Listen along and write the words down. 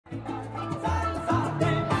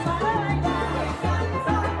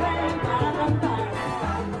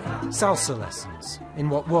salsa lessons in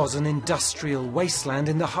what was an industrial wasteland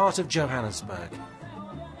in the heart of Johannesburg.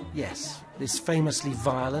 Yes, this famously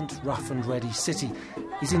violent, rough and ready city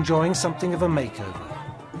is enjoying something of a makeover.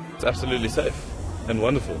 It's absolutely safe and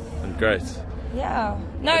wonderful and great. Yeah,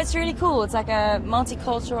 no, it's really cool. It's like a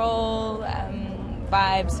multicultural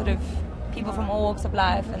vibe, sort of people from all walks of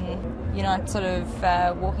life, and you're not sort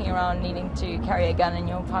of walking around needing to carry a gun in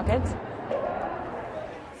your pocket.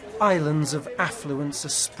 Islands of affluence are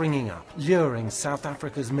springing up, luring South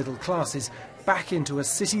Africa's middle classes back into a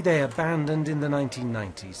city they abandoned in the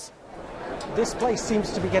 1990s. This place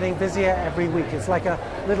seems to be getting busier every week. It's like a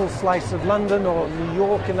little slice of London or New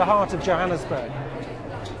York in the heart of Johannesburg.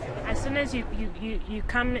 As soon as you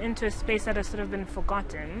come into a space that has sort of been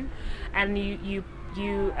forgotten and you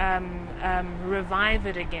revive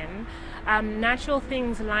it again, natural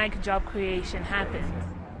things like job creation happen.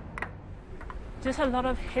 Just a lot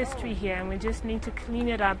of history here, and we just need to clean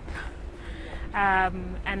it up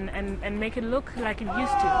and make it look like it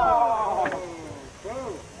used to.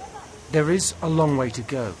 There is a long way to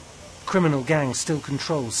go. Criminal gangs still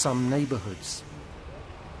control some neighbourhoods.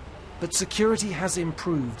 But security has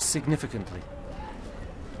improved significantly.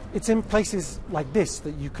 It's in places like this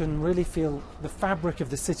that you can really feel the fabric of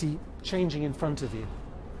the city changing in front of you.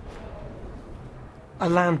 A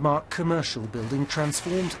landmark commercial building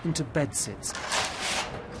transformed into bedsits,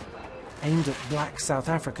 aimed at black South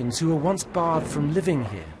Africans who were once barred from living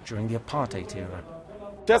here during the apartheid era.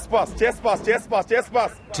 Yes, boss, yes, boss, yes, boss, yes,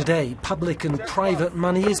 boss. Today, public and private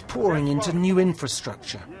money is pouring into new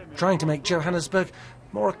infrastructure, trying to make Johannesburg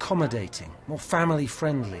more accommodating, more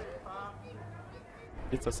family-friendly.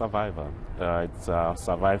 It's a survivor. It's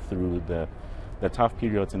survived through the tough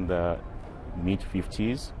periods in the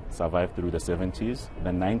mid-50s, survived through the 70s, the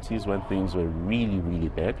 90s when things were really, really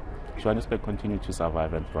bad. Johannesburg continued to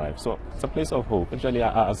survive and thrive. So it's a place of hope. Actually,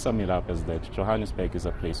 I'll sum it up as that Johannesburg is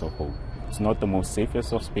a place of hope. It's not the most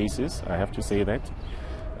safest of spaces, I have to say that.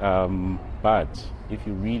 But if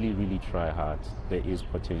you really, really try hard, there is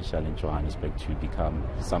potential in Johannesburg to become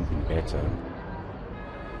something better.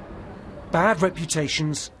 Bad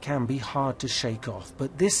reputations can be hard to shake off,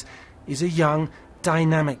 but this is a young,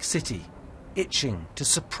 dynamic city, itching to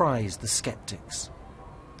surprise the sceptics.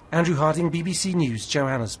 Andrew Harding, BBC News,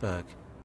 Johannesburg.